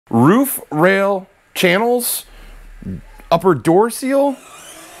roof rail channels, upper door seal,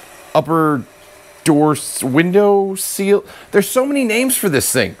 upper door window seal. There's so many names for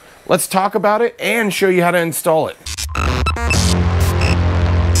this thing. Let's talk about it and show you how to install it.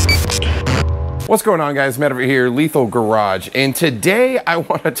 What's going on, guys? Matt over here, Lethal Garage, and today I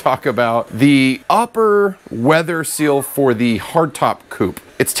want to talk about the upper weather seal for the hardtop coupe.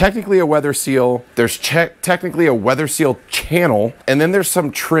 It's technically a weather seal. There's technically a weather seal channel, and then there's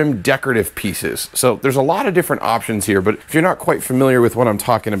some trim decorative pieces. So there's a lot of different options here, but if you're not quite familiar with what I'm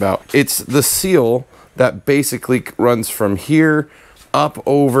talking about, it's the seal that basically runs from here up,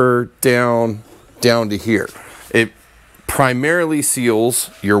 over, down to here. It primarily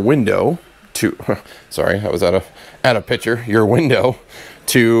seals your window to, sorry, I was out of picture, your window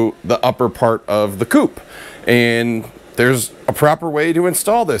to the upper part of the coupe. And there's a proper way to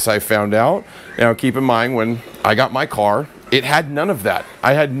install this, I found out. Now, keep in mind, when I got my car, it had none of that.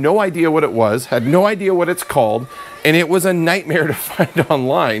 I had no idea what it was, had no idea what it's called, and it was a nightmare to find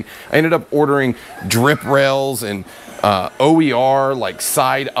online. I ended up ordering drip rails and OER, like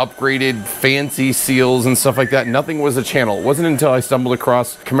side upgraded fancy seals and stuff like that. Nothing was a channel. It wasn't until I stumbled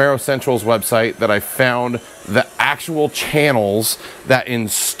across Camaro Central's website that I found the actual channels that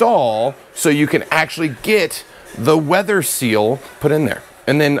install so you can actually get the weather seal put in there.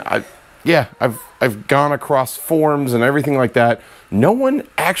 And then I've gone across forums and everything like that. No one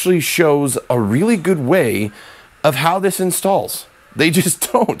actually shows a really good way of how this installs. They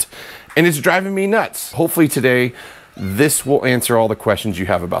just don't. And it's driving me nuts. Hopefully today, this will answer all the questions you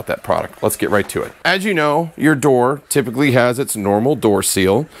have about that product. Let's get right to it. As you know, your door typically has its normal door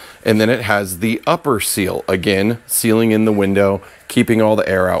seal, and then it has the upper seal, again, sealing in the window, keeping all the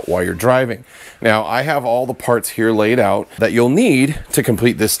air out while you're driving. Now, I have all the parts here laid out that you'll need to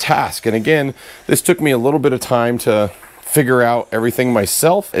complete this task. And again, this took me a little bit of time to figure out everything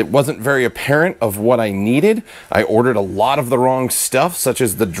myself. It wasn't very apparent of what I needed. I ordered a lot of the wrong stuff, such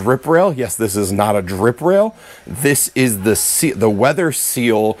as the drip rail. Yes, this is not a drip rail. This is the weather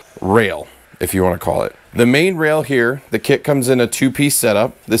seal rail, if you want to call it. The main rail here, the kit comes in a two-piece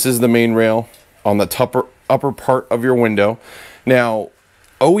setup. This is the main rail on the upper part of your window. Now,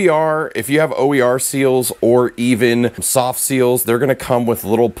 OER, if you have OER seals or even soft seals, they're gonna come with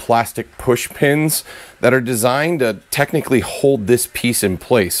little plastic push pins that are designed to technically hold this piece in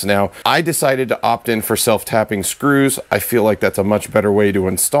place. Now, I decided to opt in for self-tapping screws. I feel like that's a much better way to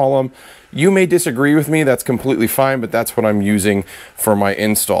install them. You may disagree with me, that's completely fine, but that's what I'm using for my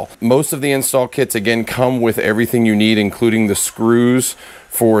install. Most of the install kits, again, come with everything you need, including the screws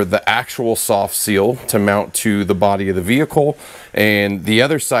for the actual soft seal to mount to the body of the vehicle. And the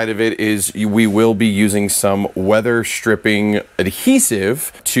other side of it is we will be using some weather stripping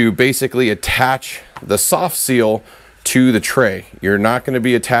adhesive to basically attach the soft seal to the tray. You're not going to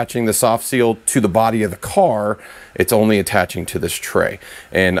be attaching the soft seal to the body of the car. It's only attaching to this tray.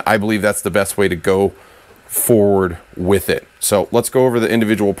 And I believe that's the best way to go forward with it. So let's go over the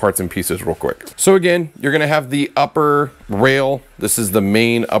individual parts and pieces real quick. So again, you're gonna have the upper rail. This is the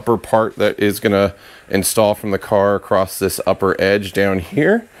main upper part that is gonna install from the car across this upper edge down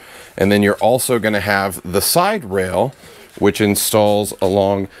here. And then you're also gonna have the side rail, which installs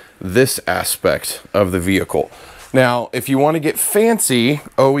along this aspect of the vehicle. Now, if you want to get fancy,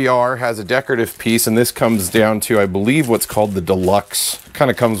 OER has a decorative piece, and this comes down to, I believe, what's called the deluxe. Kind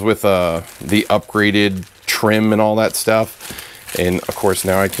of comes with the upgraded trim and all that stuff. And of course,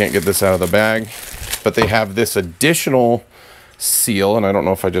 now I can't get this out of the bag, but they have this additional seal, and I don't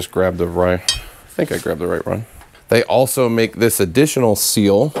know if I just grabbed the right, I think I grabbed the right one. They also make this additional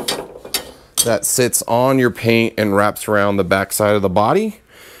seal that sits on your paint and wraps around the back side of the body.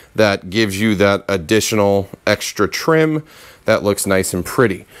 That gives you that additional extra trim that looks nice and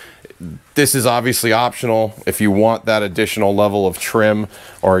pretty. This is obviously optional. If you want that additional level of trim,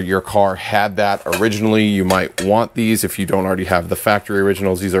 or your car had that originally, you might want these. If you don't already have the factory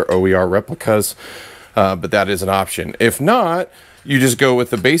originals, these are OER replicas, but that is an option. If not, you just go with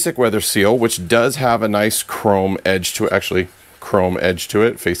the basic weather seal, which does have a nice chrome edge to it. Actually, chrome edge to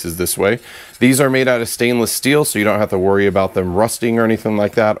it, faces this way. These are made out of stainless steel, so you don't have to worry about them rusting or anything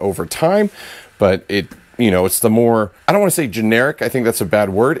like that over time. But it's the more, I don't want to say generic, I think that's a bad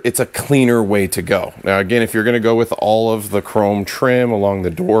word. It's a cleaner way to go. Now again, if you're going to go with all of the chrome trim along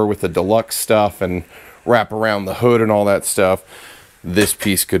the door with the deluxe stuff and wrap around the hood and all that stuff, this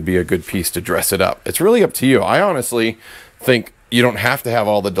piece could be a good piece to dress it up. It's really up to you. I honestly think you don't have to have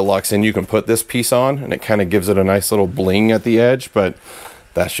all the deluxe in. You can put this piece on and it kind of gives it a nice little bling at the edge, but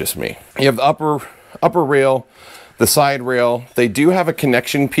that's just me. You have the upper rail, the side rail. They do have a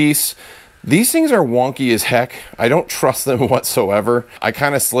connection piece These things are wonky as heck. I don't trust them whatsoever. I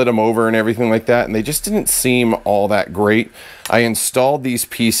kind of slid them over and everything like that, and they just didn't seem all that great. I installed these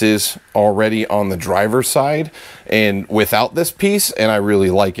pieces already on the driver's side and without this piece, and I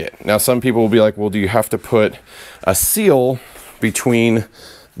really like it. Now, some people will be like, well, do you have to put a seal between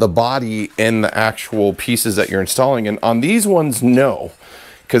the body and the actual pieces that you're installing? And on these ones, no,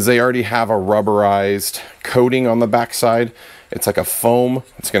 because they already have a rubberized coating on the backside. It's like a foam.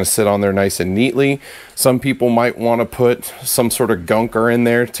 It's going to sit on there nice and neatly. Some people might want to put some sort of gunker in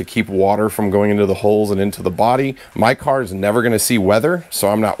there to keep water from going into the holes and into the body. My car is never going to see weather, so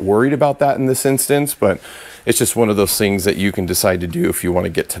I'm not worried about that in this instance, but it's just one of those things that you can decide to do if you want to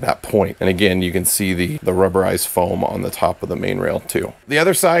get to that point. And again, you can see the rubberized foam on the top of the main rail too. The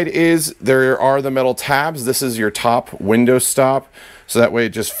other side is there are the metal tabs. This is your top window stop. So that way it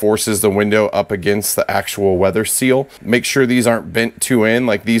just forces the window up against the actual weather seal. Make sure these aren't bent too in.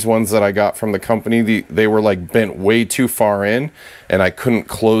 Like these ones that I got from the company, they were like bent way too far in, and I couldn't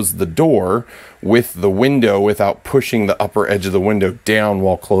close the door with the window without pushing the upper edge of the window down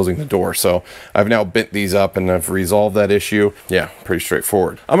while closing the door. So I've now bent these up and I've resolved that issue. Yeah, pretty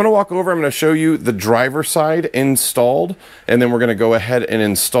straightforward. I'm gonna walk over, I'm gonna show you the driver's side installed, and then we're gonna go ahead and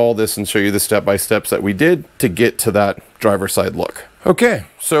install this and show you the step-by-steps that we did to get to that driver's side look. Okay,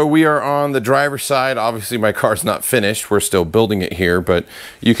 so we are on the driver's side. Obviously my car's not finished, we're still building it here, but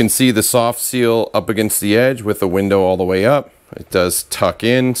you can see the soft seal up against the edge with the window all the way up. It does tuck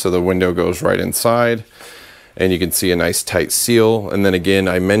in, so the window goes right inside, and you can see a nice tight seal. And then again,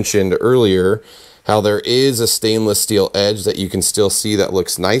 I mentioned earlier how there is a stainless steel edge that you can still see that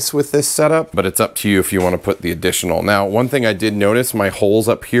looks nice with this setup, but it's up to you if you want to put the additional. Now, one thing I did notice, my holes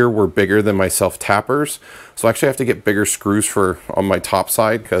up here were bigger than my self-tappers, so I actually have to get bigger screws for on my top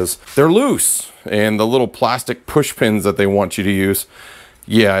side because they're loose, and the little plastic push pins that they want you to use,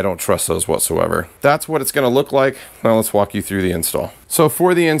 yeah, I don't trust those whatsoever. That's what it's going to look like. Now let's walk you through the install. So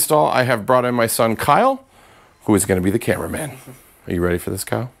for the install, I have brought in my son Kyle, who is going to be the cameraman. Are you ready for this,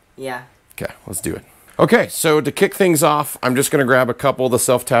 Kyle? Yeah. Okay, let's do it. Okay, so to kick things off, I'm just going to grab a couple of the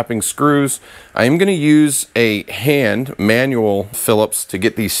self-tapping screws. I am going to use a hand manual Phillips to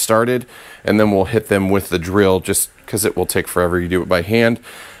get these started, and then we'll hit them with the drill just because it will take forever. You do it by hand.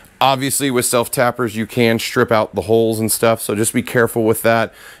 Obviously, with self-tappers, you can strip out the holes and stuff, so just be careful with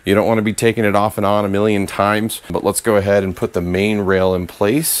that. You don't want to be taking it off and on a million times, but let's go ahead and put the main rail in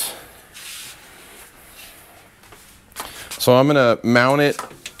place. So I'm going to mount it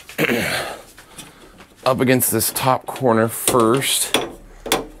up against this top corner first,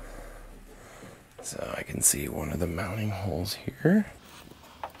 so I can see one of the mounting holes here.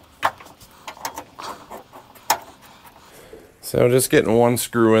 So just getting one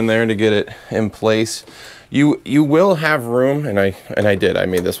screw in there to get it in place. You will have room, and I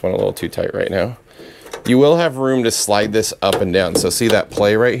made this one a little too tight right now. You will have room to slide this up and down. So see that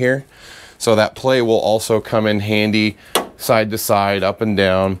play right here? So that play will also come in handy side to side, up and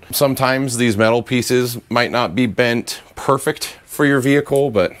down. Sometimes these metal pieces might not be bent perfect for your vehicle,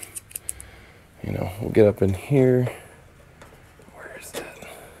 but you know, we'll get up in here. Where is that?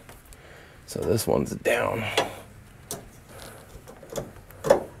 So this one's down.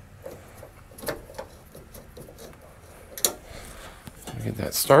 Get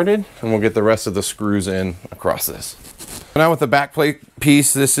that started, and we'll get the rest of the screws in across this. Now with the back plate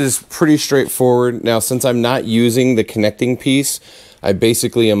piece, this is pretty straightforward. Now, since I'm not using the connecting piece, I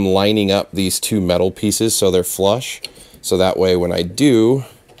basically am lining up these two metal pieces so they're flush. So that way when I do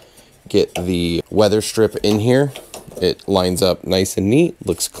get the weather strip in here, it lines up nice and neat,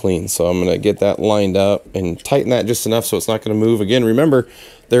 looks clean. So I'm gonna get that lined up and tighten that just enough so it's not gonna move. Again, remember,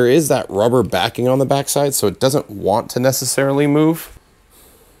 there is that rubber backing on the backside, so it doesn't want to necessarily move.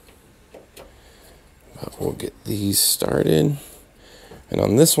 But we'll get these started. And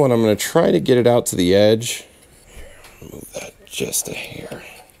on this one, I'm gonna try to get it out to the edge. Move that just a hair.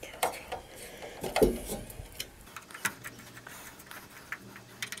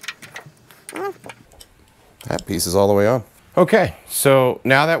 That piece is all the way on. Okay, so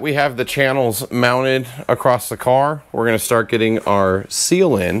now that we have the channels mounted across the car, we're gonna start getting our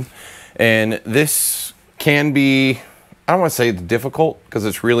seal in. And this can be, I don't wanna say it's difficult, because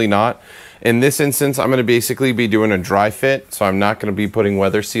it's really not. In this instance, I'm gonna basically be doing a dry fit, so I'm not gonna be putting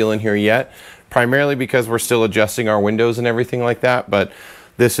weather seal in here yet, primarily because we're still adjusting our windows and everything like that, but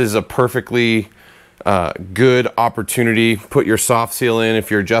this is a perfectly good opportunity. Put your soft seal in.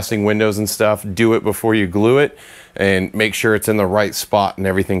 If you're adjusting windows and stuff, do it before you glue it, and make sure it's in the right spot and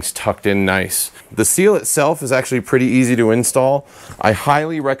everything's tucked in nice. The seal itself is actually pretty easy to install. I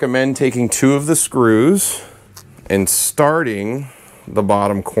highly recommend taking two of the screws and starting the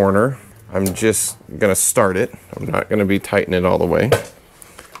bottom corner. I'm just gonna start it. I'm not gonna be tightening it all the way.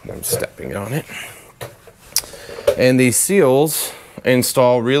 I'm stepping on it. And these seals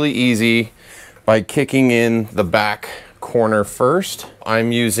install really easy by kicking in the back corner first.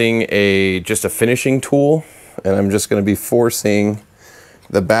 I'm using just a finishing tool, and I'm just gonna be forcing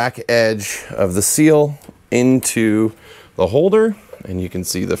the back edge of the seal into the holder, and you can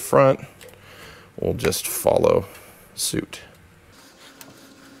see the front will just follow suit.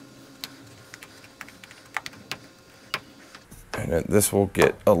 And this will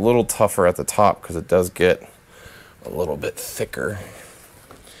get a little tougher at the top because it does get a little bit thicker.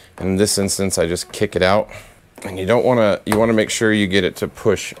 In this instance, I just kick it out, and you want to make sure you get it to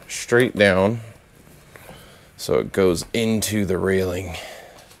push straight down so it goes into the railing.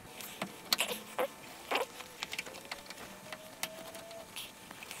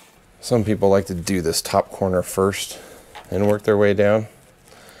 Some people like to do this top corner first and work their way down.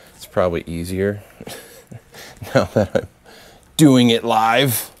 It's probably easier now that I'm doing it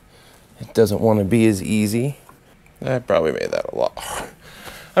live. It doesn't want to be as easy. I probably made that a lot hard.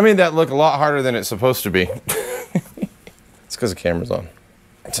 I made that look a lot harder than it's supposed to be. It's because the camera's on.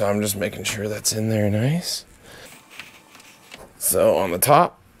 So I'm just making sure that's in there nice. So on the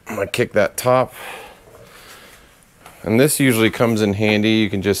top, I'm gonna kick that top. And this usually comes in handy.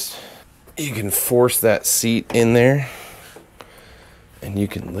 You can force that seat in there, and you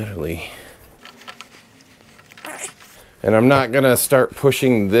can literally, and I'm not gonna start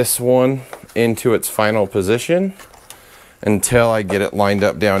pushing this one into its final position until I get it lined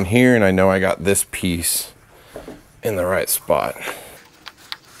up down here and I know I got this piece in the right spot.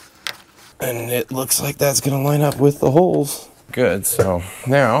 And it looks like that's gonna line up with the holes. Good, so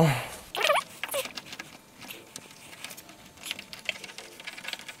now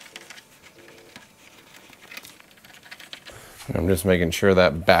I'm just making sure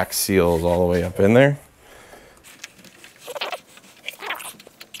that back seal is all the way up in there.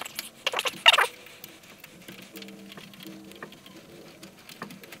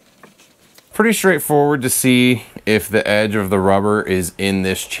 Pretty straightforward to see if the edge of the rubber is in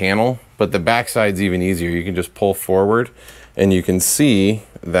this channel, but the backside's even easier. You can just pull forward and you can see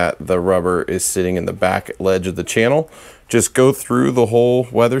that the rubber is sitting in the back ledge of the channel. Just go through the whole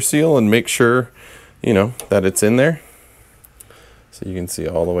weather seal and make sure, you know, that it's in there. So you can see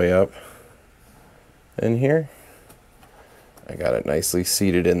all the way up in here. I got it nicely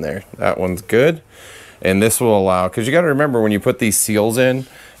seated in there. That one's good. And this will allow, because you got to remember when you put these seals in,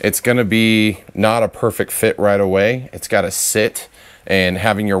 it's going to be not a perfect fit right away. It's got to sit, and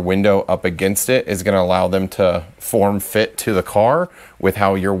having your window up against it is going to allow them to form fit to the car with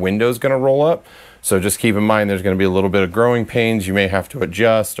how your window is going to roll up. So just keep in mind there's going to be a little bit of growing pains. You may have to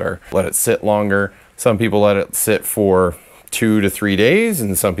adjust or let it sit longer. Some people let it sit for 2 to 3 days,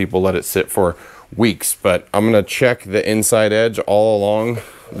 and some people let it sit for weeks. But I'm going to check the inside edge all along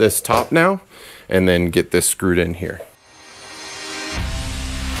this top now, and then get this screwed in here.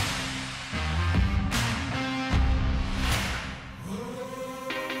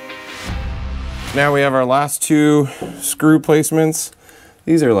 Now we have our last 2 screw placements.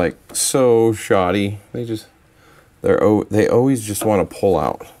 These are like so shoddy. They always just want to pull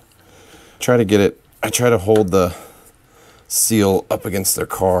out. Try to get it, I try to hold the seal up against their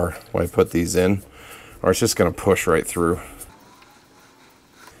car when I put these in, or it's just going to push right through.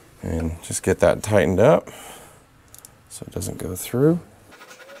 And just get that tightened up so it doesn't go through.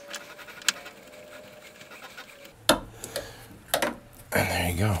 And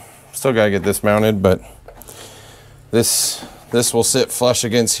there you go. Still got to get this mounted, but this will sit flush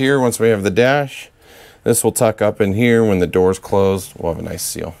against here once we have the dash. This will tuck up in here when the door's closed. We'll have a nice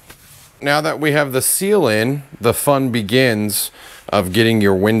seal. Now that we have the seal in, the fun begins of getting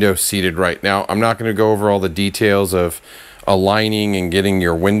your window seated right. Now, I'm not going to go over all the details of aligning and getting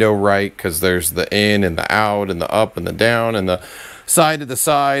your window right, because there's the in and the out and the up and the down and the side to the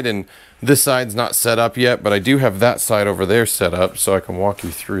side, and this side's not set up yet, but I do have that side over there set up, so I can walk you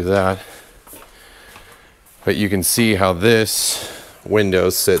through that. But you can see how this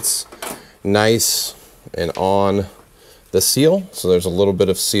window sits nice and on the seal. So there's a little bit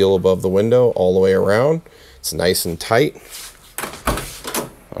of seal above the window all the way around. It's nice and tight.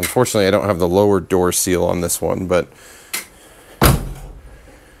 Unfortunately, I don't have the lower door seal on this one, but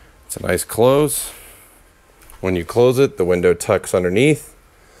it's a nice close. When you close it, the window tucks underneath,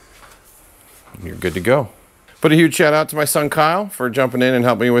 and you're good to go. But a huge shout out to my son Kyle for jumping in and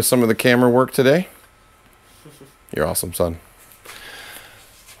helping me with some of the camera work today. You're awesome, son.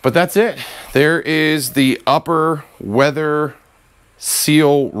 But that's it. There is the upper weather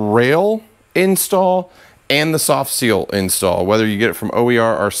seal rail install and the soft seal install, whether you get it from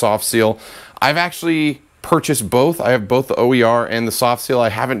OER or soft seal. I've actually purchased both. I have both the OER and the soft seal. I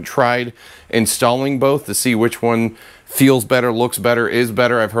haven't tried installing both to see which one feels better, looks better, is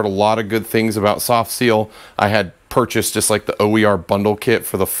better. I've heard a lot of good things about soft seal. I had purchased just like the OER bundle kit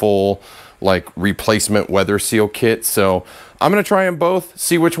for the full like replacement weather seal kit. So I'm gonna try them both,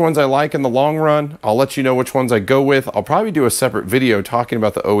 see which ones I like in the long run. I'll let you know which ones I go with. I'll probably do a separate video talking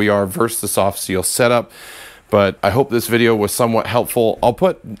about the OER versus the soft seal setup, but I hope this video was somewhat helpful. I'll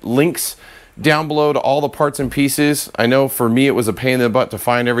put links down below to all the parts and pieces. I know for me it was a pain in the butt to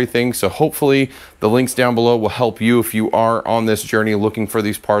find everything, so hopefully the links down below will help you if you are on this journey looking for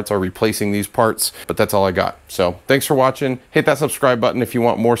these parts or replacing these parts. But that's all I got. So thanks for watching. Hit that subscribe button if you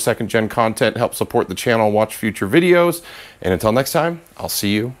want more second gen content, help support the channel, watch future videos, and until next time, I'll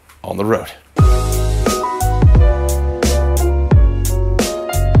see you on the road.